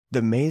The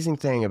amazing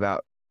thing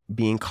about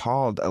being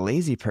called a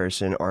lazy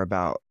person or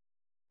about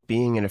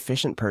being an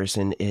efficient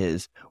person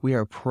is we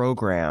are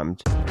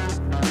programmed.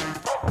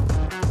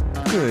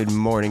 Good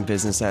morning,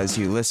 Business As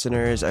You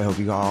listeners. I hope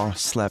you all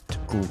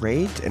slept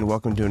great, and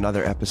welcome to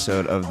another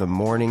episode of the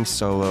morning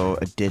solo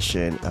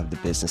edition of the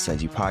Business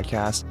As You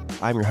podcast.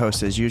 I'm your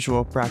host, as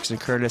usual, Braxton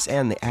Curtis,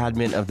 and the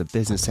admin of the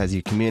Business As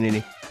You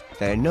community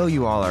that I know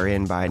you all are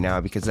in by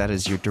now because that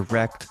is your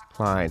direct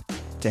line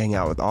to hang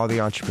out with all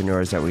the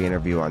entrepreneurs that we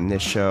interview on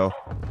this show,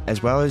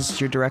 as well as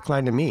your direct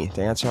line to me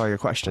to answer all your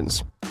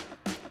questions.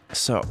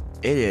 So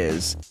it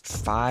is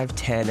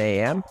 5:10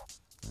 a.m.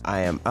 I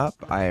am up.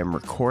 I am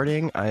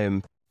recording. I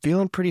am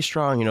feeling pretty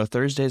strong.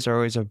 Thursdays are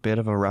always a bit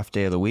of a rough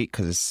day of the week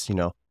because it's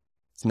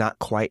not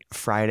quite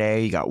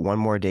Friday. You got one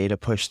more day to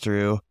push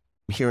through.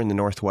 Here in the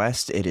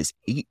Northwest, it is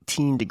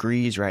 18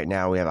 degrees right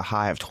now. We have a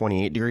high of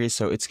 28 degrees,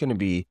 so it's going to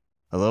be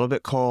a little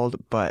bit cold,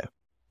 but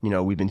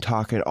we've been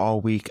talking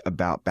all week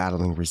about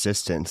battling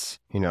resistance.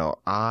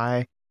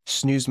 I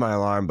snoozed my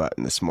alarm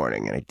button this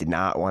morning and I did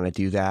not want to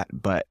do that,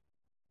 but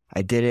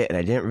I did it and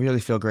I didn't really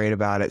feel great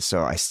about it.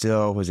 So I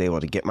still was able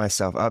to get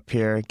myself up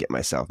here, get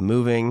myself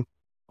moving,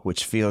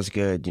 which feels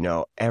good.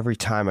 Every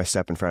time I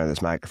step in front of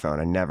this microphone,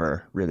 I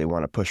never really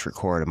want to push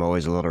record. I'm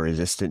always a little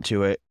resistant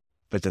to it.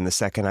 But then the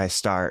second I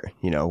start,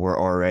 we're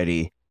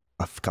already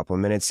a couple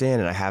of minutes in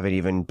and I haven't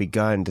even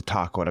begun to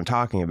talk what I'm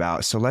talking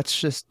about. So let's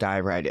just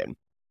dive right in.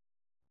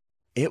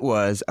 It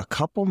was a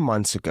couple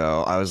months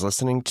ago, I was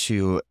listening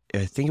to,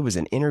 I think it was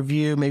an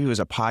interview, maybe it was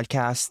a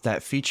podcast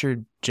that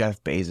featured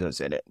Jeff Bezos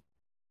in it.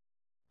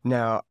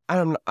 Now, I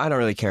don't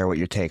really care what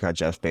your take on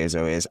Jeff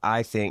Bezos is.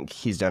 I think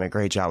he's done a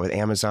great job with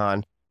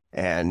Amazon.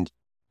 And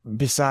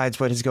besides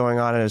what is going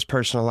on in his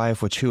personal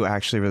life, which who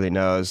actually really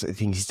knows, I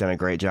think he's done a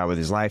great job with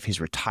his life.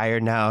 He's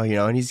retired now,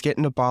 and he's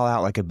getting the ball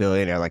out like a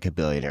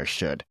billionaire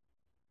should.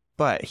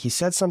 But he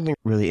said something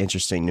really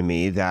interesting to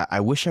me that I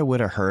wish I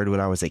would have heard when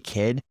I was a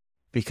kid,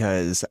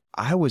 because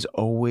I was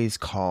always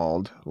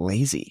called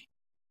lazy.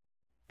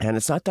 And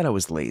it's not that I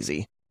was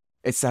lazy.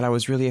 It's that I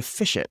was really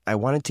efficient. I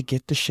wanted to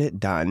get the shit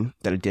done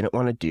that I didn't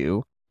want to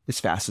do as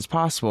fast as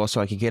possible so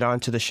I could get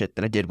on to the shit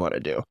that I did want to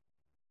do.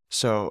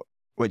 So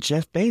what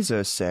Jeff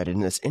Bezos said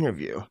in this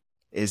interview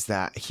is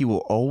that he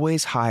will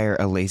always hire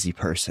a lazy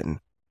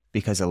person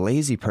because a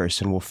lazy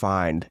person will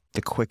find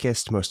the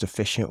quickest, most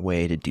efficient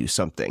way to do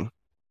something.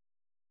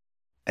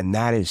 And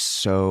that is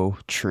so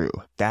true.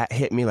 That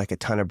hit me like a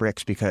ton of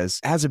bricks because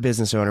as a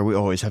business owner, we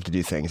always have to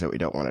do things that we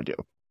don't want to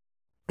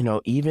do.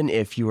 Even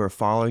if you are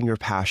following your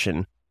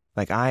passion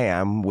like I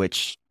am,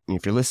 which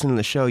if you're listening to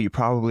the show, you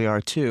probably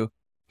are too.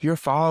 If you're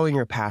following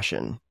your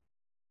passion,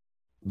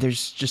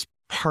 there's just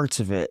parts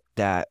of it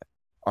that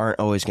aren't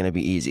always going to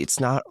be easy. It's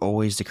not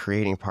always the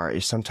creating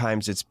part.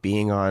 Sometimes it's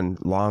being on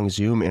long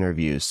Zoom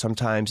interviews.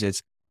 Sometimes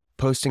it's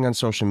posting on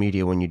social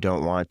media when you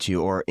don't want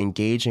to, or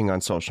engaging on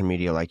social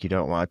media like you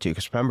don't want to.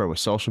 Because remember, with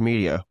social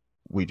media,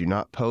 we do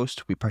not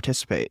post, we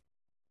participate.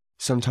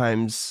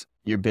 Sometimes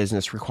your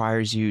business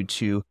requires you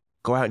to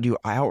go out and do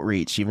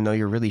outreach, even though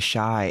you're really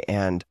shy.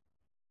 And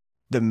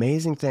the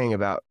amazing thing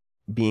about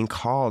being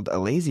called a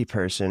lazy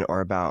person or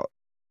about,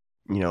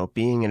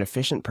 being an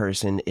efficient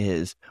person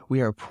is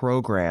we are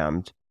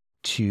programmed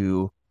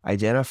to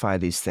identify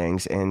these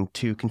things and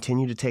to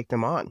continue to take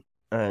them on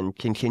and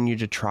continue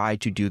to try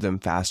to do them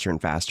faster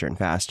and faster and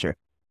faster.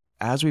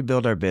 As we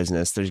build our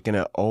business, there's going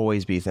to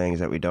always be things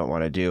that we don't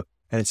want to do.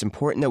 And it's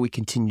important that we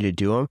continue to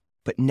do them,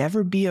 but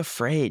never be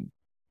afraid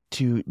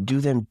to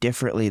do them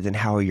differently than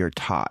how you're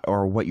taught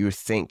or what you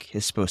think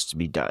is supposed to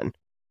be done.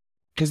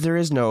 Because there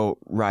is no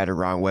right or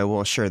wrong way.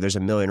 Well, sure, there's a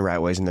million right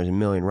ways and there's a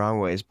million wrong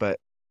ways, but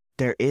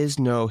there is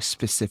no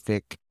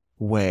specific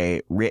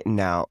way written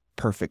out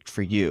perfect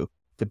for you.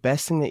 The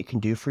best thing that you can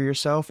do for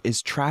yourself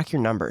is track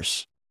your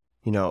numbers.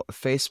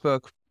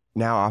 Facebook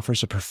now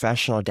offers a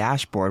professional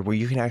dashboard where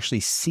you can actually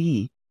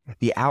see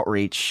the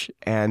outreach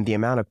and the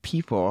amount of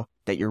people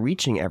that you're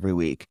reaching every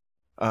week.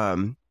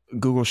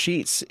 Google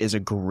Sheets is a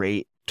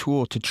great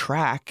tool to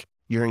track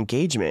your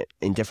engagement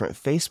in different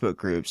Facebook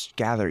groups,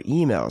 gather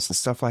emails and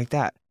stuff like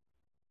that.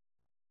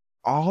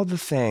 All the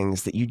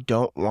things that you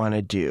don't want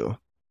to do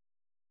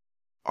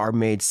are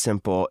made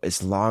simple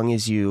as long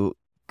as you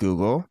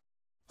Google,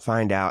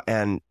 find out,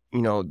 and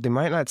they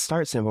might not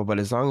start simple, but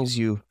as long as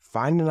you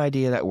find an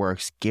idea that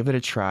works, give it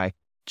a try,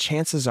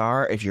 chances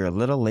are if you're a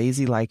little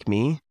lazy like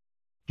me,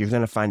 you're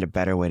going to find a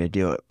better way to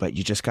do it, but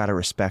you just got to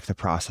respect the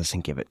process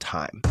and give it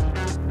time.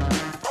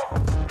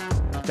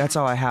 That's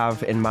all I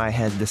have in my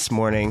head this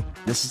morning.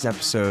 This is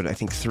episode, I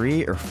think,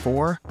 3 or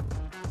 4.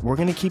 We're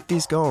going to keep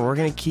these going. I'm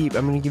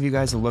going to give you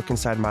guys a look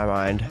inside my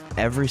mind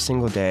every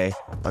single day.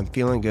 I'm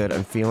feeling good.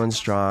 I'm feeling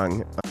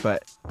strong.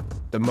 But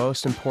the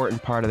most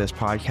important part of this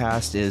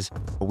podcast is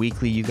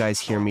weekly you guys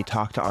hear me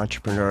talk to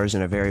entrepreneurs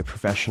in a very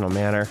professional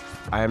manner.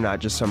 I am not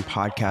just some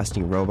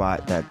podcasting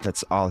robot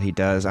that's all he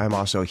does. I'm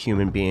also a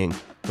human being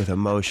with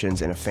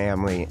emotions and a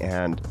family.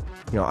 And,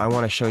 I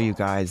want to show you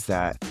guys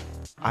that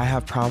I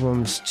have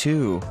problems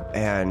too.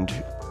 And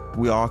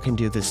we all can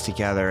do this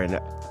together. And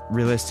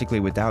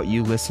realistically, without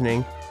you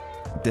listening,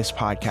 this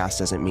podcast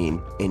doesn't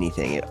mean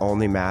anything. It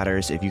only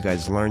matters if you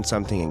guys learn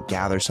something and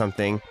gather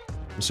something.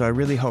 So I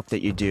really hope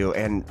that you do.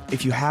 And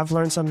if you have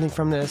learned something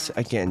from this,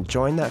 again,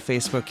 join that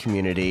Facebook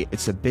community.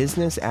 It's a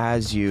Business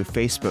As You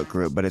Facebook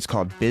group, but it's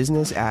called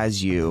Business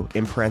As You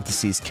in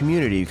parentheses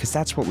community, because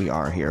that's what we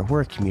are here.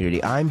 We're a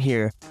community. I'm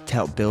here to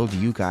help build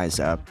you guys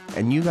up,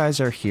 and you guys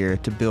are here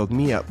to build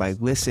me up by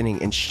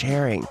listening and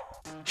sharing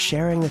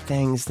the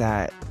things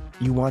that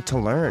you want to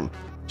learn,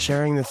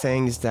 sharing the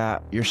things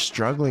that you're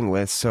struggling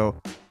with so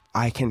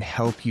I can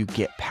help you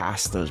get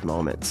past those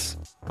moments.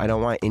 I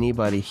don't want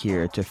anybody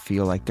here to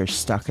feel like they're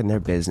stuck in their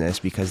business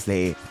because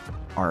they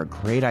are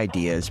great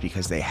ideas,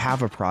 because they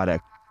have a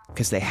product,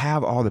 because they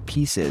have all the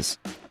pieces.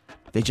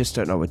 They just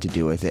don't know what to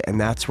do with it.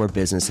 And that's where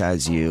Business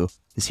As You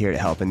is here to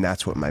help. And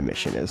that's what my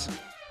mission is.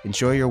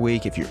 Enjoy your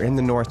week. If you're in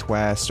the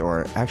Northwest,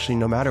 or actually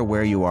no matter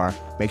where you are,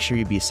 make sure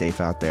you be safe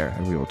out there,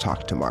 and we will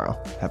talk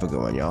tomorrow. Have a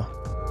good one, y'all.